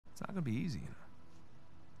It's not gonna be easy, you know.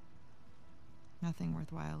 Nothing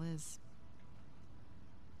worthwhile is.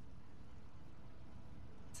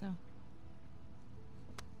 So,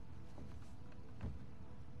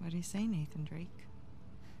 what do you say, Nathan Drake?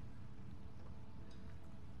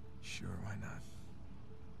 Sure, why not?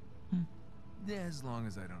 Yeah, as long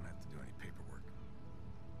as I don't have to do any paperwork.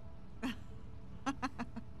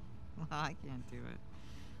 Well, I can't do it.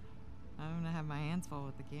 I'm gonna have my hands full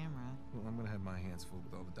with the camera. Well, I'm gonna have my hands full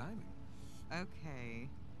with all the diving. Okay,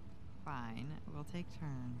 fine. We'll take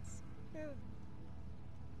turns. Yeah.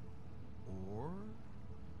 Or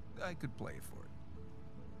I could play for it.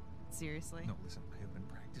 Seriously? No, listen, I have been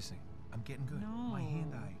practicing. I'm getting good. No. My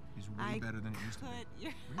hand-eye is way better than it used to be.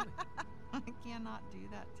 Really? I cannot do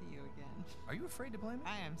that to you again. Are you afraid to play me?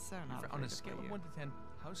 I am so not afraid On a to scale play of you. 1 to 10,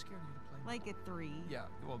 how scared are you to play me? Like a 3. Yeah,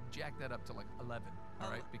 well, jack that up to like 11,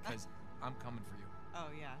 all right? Because I'm coming for you.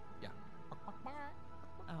 Oh, yeah. Yeah.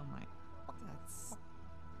 Oh, my. That's...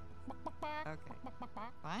 Okay.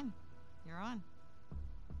 Fine. You're on.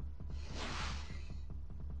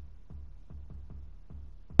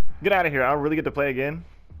 Get out of here. I don't really get to play again.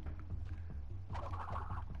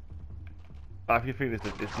 Oh, I can figure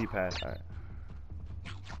this D-pad. Alright.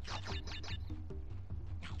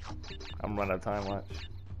 I'm running out of time, watch.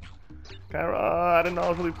 I didn't know I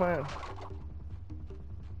was really playing.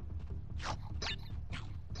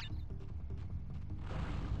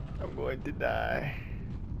 I'm going to die.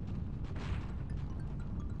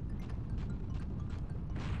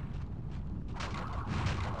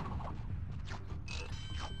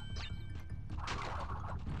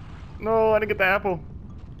 No, I didn't get the apple.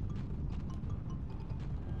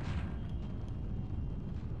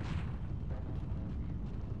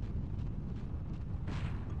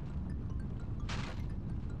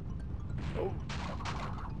 Oh.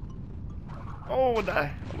 Oh, I'm gonna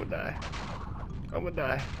die. I'm gonna die. I'm gonna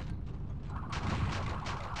die.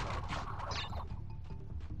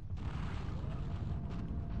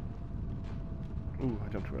 Ooh, I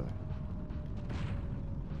jumped too early.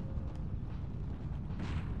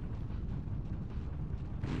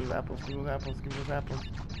 Give me those apples, give me those apples, give me those apples.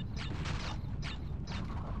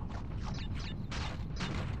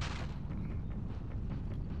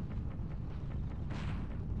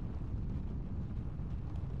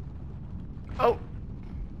 Oh!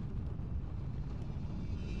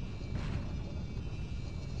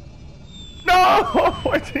 No!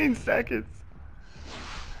 14 seconds!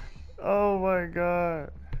 Oh my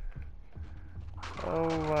god. Oh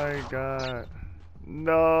my god.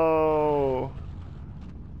 No!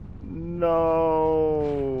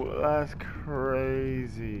 No! That's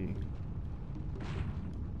crazy.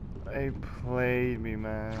 They played me,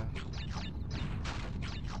 man.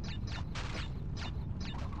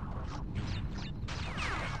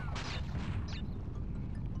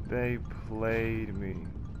 They played me.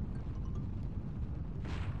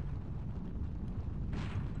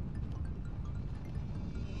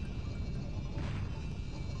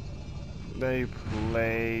 They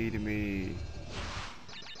played me.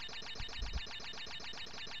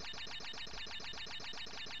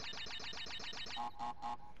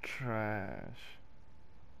 Trash.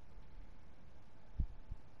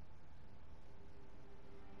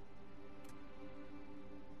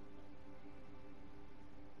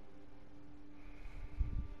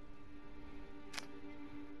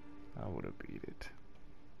 I would have beat it.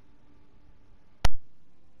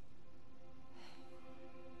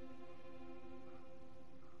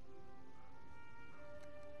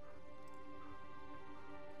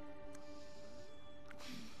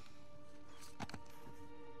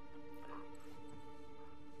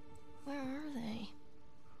 Where are they?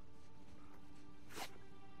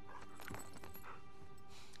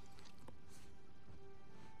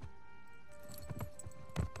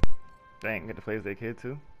 Dang, get to play as their kid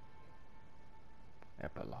too.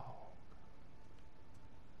 Epilogue.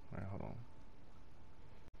 Alright, hold on.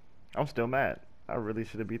 I'm still mad. I really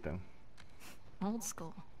should have beat them. Old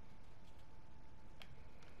school.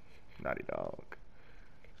 Naughty Dog.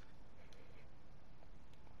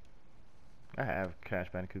 I have Crash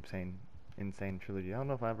Bandicoot Insane Trilogy. I don't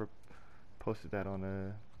know if I ever posted that on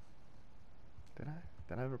did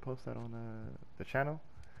I ever post that on the channel?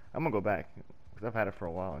 I'm gonna go back because I've had it for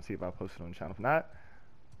a while and see if I posted it on the channel. If not,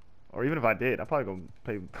 or even if I did, I'll probably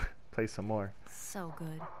go play some more. So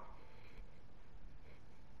good.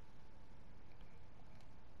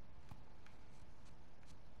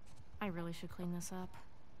 I really should clean this up.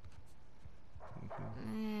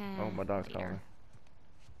 Oh, my dog's later. calling.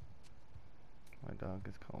 My dog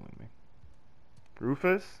is calling me.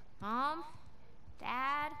 Rufus? Mom?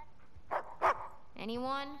 Dad?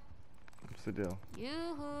 Anyone? What's the deal?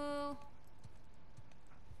 Yoo-hoo.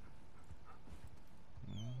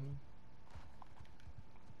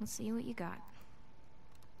 Let's see what you got.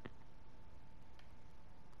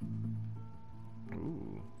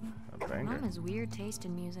 Ooh, a Mom banger. has weird taste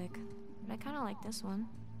in music, but I kind of like this one.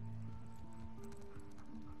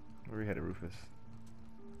 Where we headed, Rufus?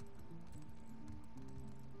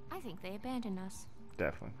 I think they abandoned us.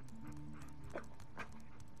 Definitely.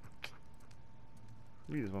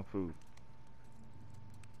 We just want food.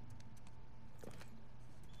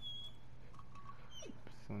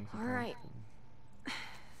 All right.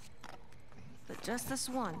 But just this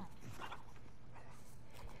one.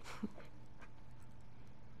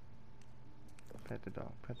 Pet the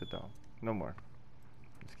dog. Pet the dog. No more.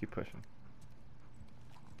 Just keep pushing.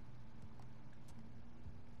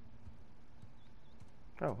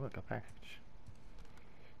 Oh, look, a package.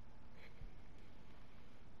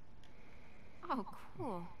 Oh,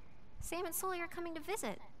 cool. Sam and Sully are coming to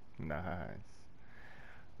visit. Nice.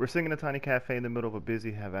 We're sitting in a tiny cafe in the middle of a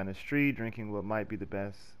busy Havana street, drinking what might be the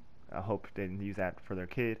best. I hope they didn't use that for their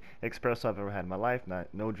kid. Espresso I've ever had in my life.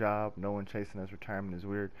 No job. No one chasing us. Retirement is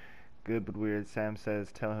weird. Good but weird. Sam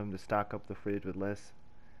says tell him to stock up the fridge with less.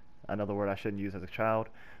 Another word I shouldn't use as a child.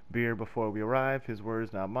 Beer before we arrive. His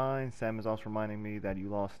words, not mine. Sam is also reminding me that you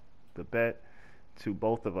lost the bet to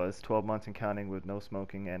both of us. 12 months and counting with no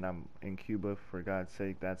smoking, and I'm in Cuba. For God's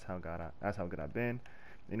sake, that's how good I've been.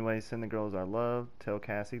 Anyway, send the girls our love. Tell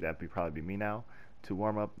Cassie, that'd probably be me now, to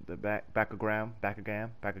warm up the backgammon.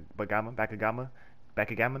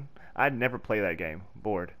 I'd never play that game.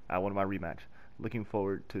 Bored. I wanted my rematch. Looking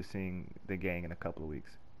forward to seeing the gang in a couple of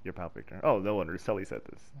weeks. Your pal Victor. Oh, no wonder Sully said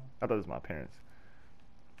this. I thought it was my parents.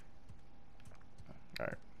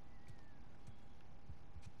 Alright.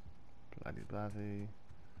 Blase.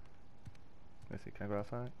 Let's see, can I go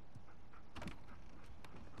outside?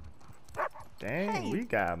 Dang, Hey. we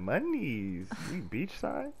got monies. We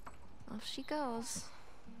beachside? Off she goes.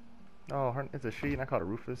 Oh, it's a she, and I called her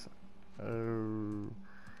Rufus. I don't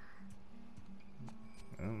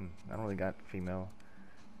really got female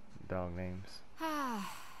dog names.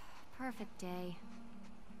 Ah, perfect day.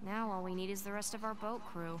 Now all we need is the rest of our boat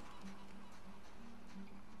crew.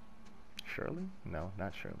 Shirley? No,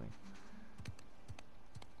 not Shirley.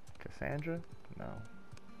 Cassandra? No.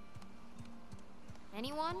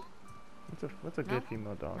 Anyone? What's a No? good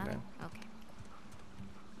female dog Nothing? name? Okay.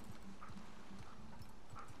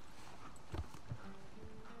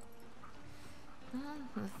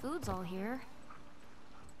 The food's all here.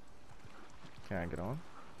 Can I get on?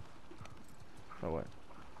 Or what?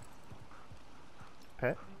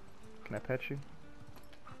 Pet? Can I pet you?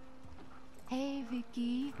 Hey,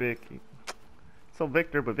 Vicky. Vicky. So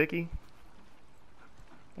Victor, but Vicky?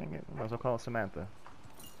 Dang it, I might as well call it Samantha.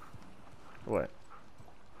 What?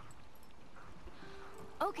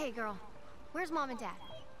 Okay, girl. Where's Mom and Dad?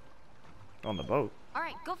 On the boat? All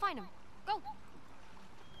right, go find them. Go.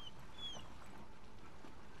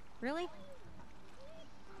 Really?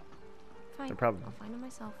 Fine. They're probably- I'll find them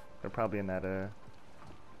myself. They're probably in that,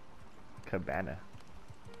 cabana.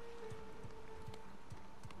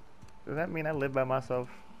 Does that mean I live by myself?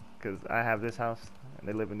 Because I have this house, and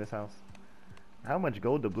they live in this house? How much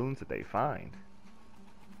gold doubloons did they find?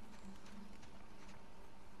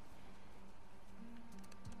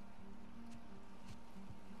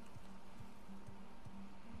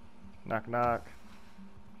 Knock knock.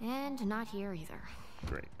 And not here either.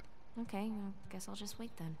 Great. Okay, I guess I'll just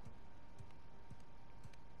wait then.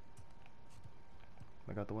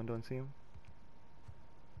 Look out the window and see him.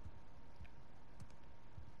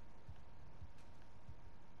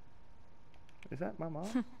 Is that my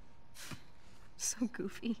mom? So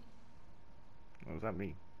goofy. Or was that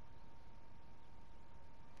me?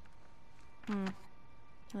 He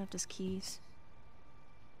left his keys.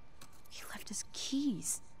 He left his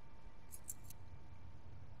keys.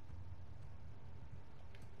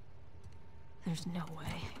 There's no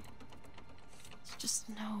way. There's just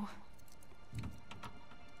no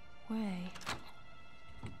way.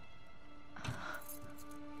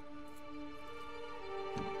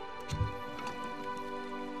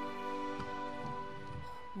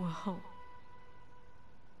 Whoa.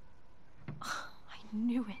 I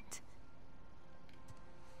knew it.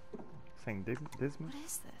 Saying Dismas? What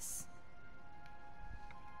is this?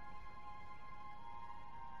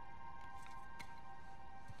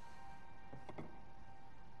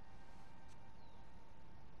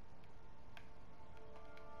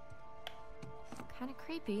 Kind of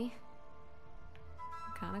creepy.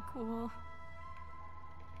 Kind of cool.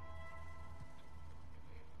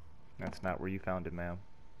 That's not where you found it, ma'am.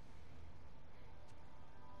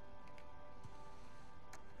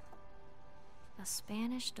 A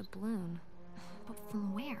Spanish doubloon. But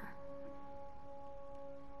from where?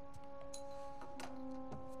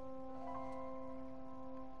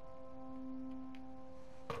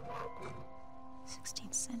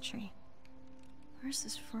 '16th century. Where's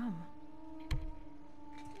this from?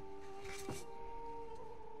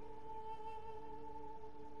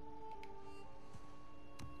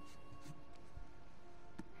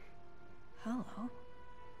 Hello.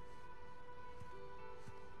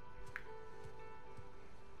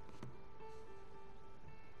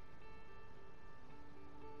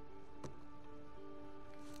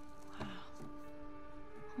 Wow.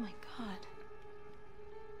 Oh my God.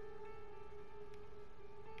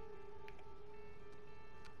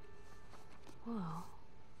 Whoa.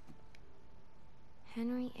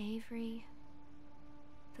 Henry Avery.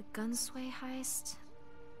 The Gunsway heist.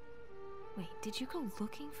 Wait, did you go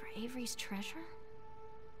looking for Avery's treasure?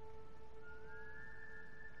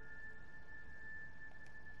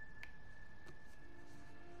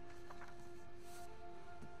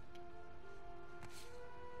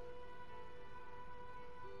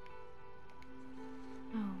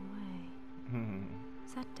 No way.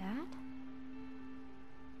 Is that Dad?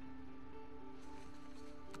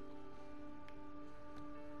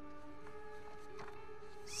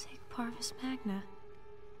 Sig Parvis Magna.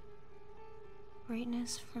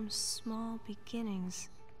 Greatness from small beginnings.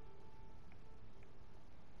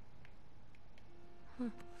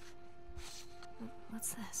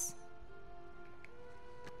 What's this?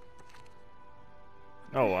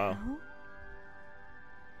 Oh wow. Hell?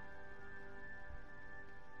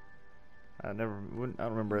 I don't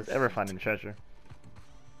remember us ever finding treasure.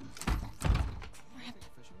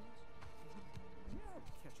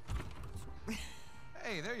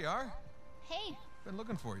 Hey, there you are. Hey, Been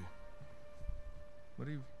looking for you. What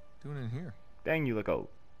are you doing in here? Dang, you look old.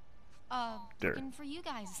 Dirt. looking for you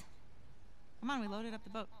guys. Come on, we loaded up the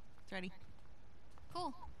boat. It's ready.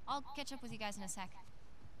 Cool. I'll catch up with you guys in a sec.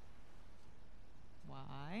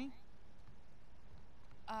 Why?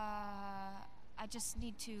 I just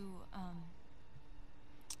need to,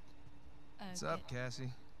 What's up, Cassie?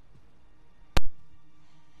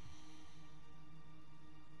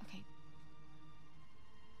 Okay.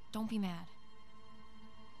 Don't be mad.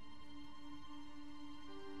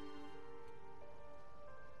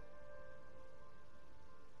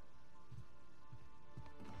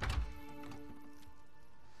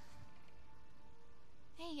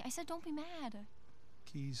 Hey, I said don't be mad.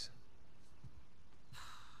 Keys.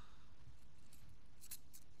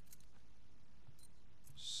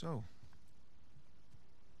 So,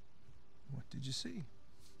 what did you see?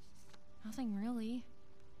 Nothing really.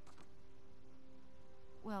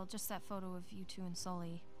 Well, just that photo of you two and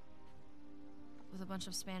Sully. With a bunch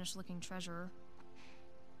of Spanish-looking treasure.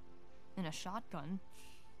 And a shotgun.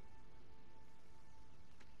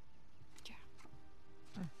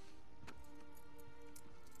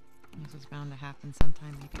 This is bound to happen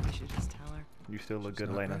sometime. Maybe we should just tell her. You still look She's good,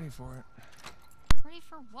 not Elena. ready for it. Ready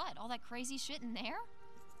for what? All that crazy shit in there?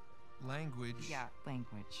 Language. Yeah,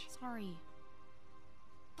 language. Sorry.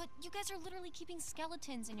 But you guys are literally keeping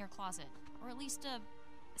skeletons in your closet. Or at least a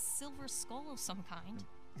silver skull of some kind.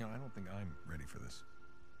 You know, I don't think I'm ready for this.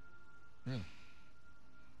 Yeah.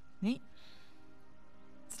 Nate,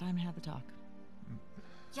 it's time to have the talk.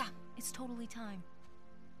 Yeah, it's totally time.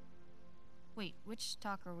 Wait, which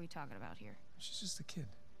talk are we talking about here? She's just a kid.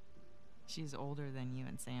 She's older than you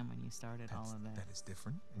and Sam when you started all of that. That is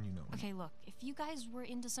different, and you know it. Okay, look, if you guys were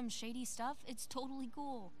into some shady stuff, it's totally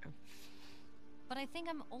cool. But I think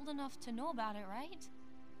I'm old enough to know about it, right?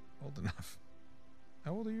 Old enough.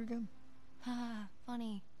 How old are you again? Haha,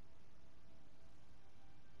 funny.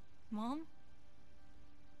 Mom?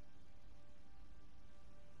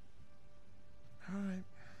 All right.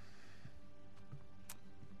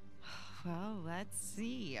 Well, let's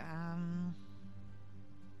see.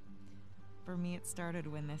 For me, it started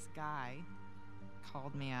when this guy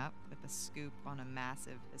called me up with a scoop on a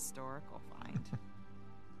massive historical find.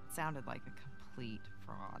 It sounded like a complete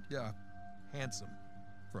fraud. Yeah, handsome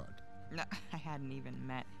fraud. No, I hadn't even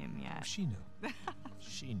met him Oh, yet. she knew.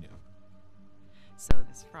 She knew. So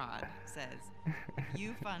this fraud says,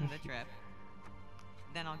 you fund the trip,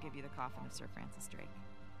 then I'll give you the coffin of Sir Francis Drake.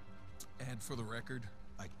 And for the record,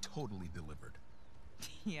 I totally delivered.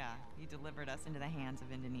 Yeah, he delivered us into the hands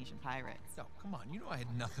of Indonesian pirates. No, come on. You know I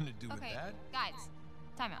had nothing to do with Okay, that. guys,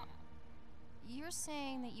 time out. You're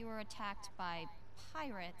saying that you were attacked by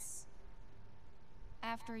pirates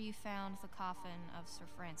after you found the coffin of Sir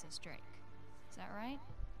Francis Drake. Is that right?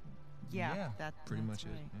 Yeah, pretty that's much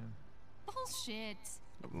right. it. Yeah. Bullshit.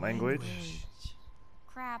 Language.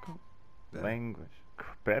 Crap. Better. Language.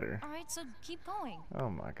 better. All right, so keep going. Oh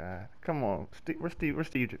my God! Come on, where's Steve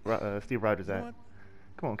Rogers You know at? what?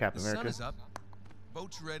 Come on, Captain The sun America. is up.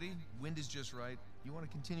 Boat's ready. Wind is just right. You want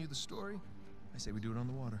to continue the story? I say we do it on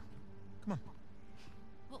the water. Come on.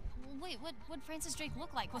 Well, wait, what Francis Drake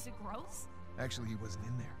look like? Was it gross? Actually, he wasn't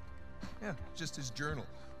in there. Yeah, just his journal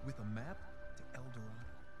with a map to El Dorado.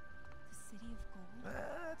 The City of Gold?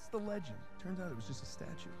 That's the legend. Turns out it was just a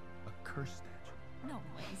statue. A cursed statue. No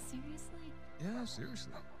way, seriously? Yeah,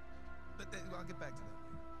 seriously. But I'll get back to that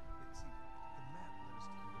later. See, the map led us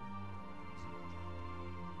to the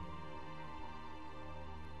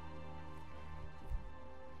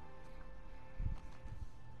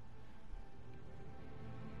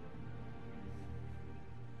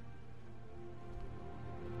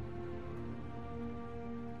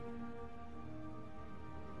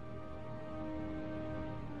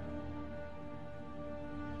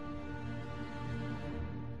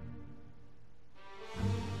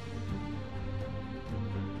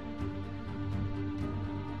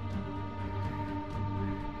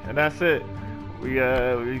And that's it. We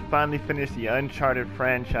finally finished the Uncharted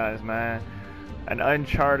franchise, man.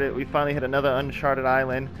 We finally hit another Uncharted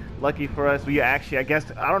island. Lucky for us, we actually, I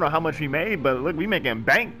guess, I don't know how much we made, but look, we making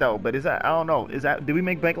bank though. But is that, I don't know, did we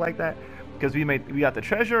make bank like that because we got the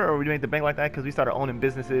treasure, or we made the bank like that because we started owning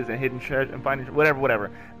businesses and hidden treasure and finding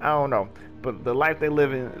whatever. I don't know. But the life they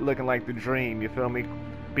live in, looking like the dream. You feel me?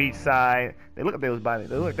 Beachside. They look like they was by. They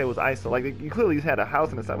look like they was ISO. Like you clearly just had a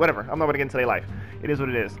house in the side. Whatever. I'm not gonna get into their life. It is what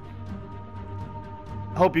it is.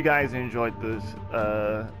 Hope you guys enjoyed this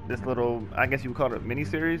little, I guess you would call it a mini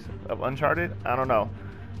series of Uncharted. I don't know,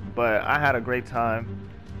 but I had a great time.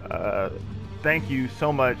 Thank you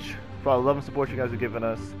so much for all the love and support you guys have given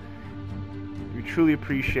us. We truly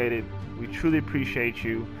appreciate it. We truly appreciate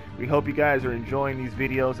you. We hope you guys are enjoying these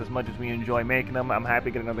videos as much as we enjoy making them. I'm happy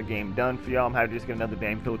to get another game done for y'all. I'm happy to just get another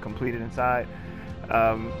game filled completed inside.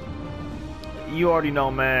 You already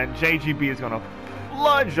know, man. JGB is gonna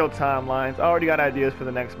flood your timelines. I already got ideas for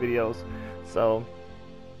the next videos. So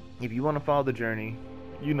if you want to follow the journey,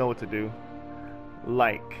 you know what to do.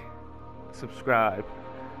 Like, subscribe,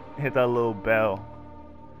 hit that little bell.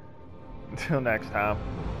 Until next time.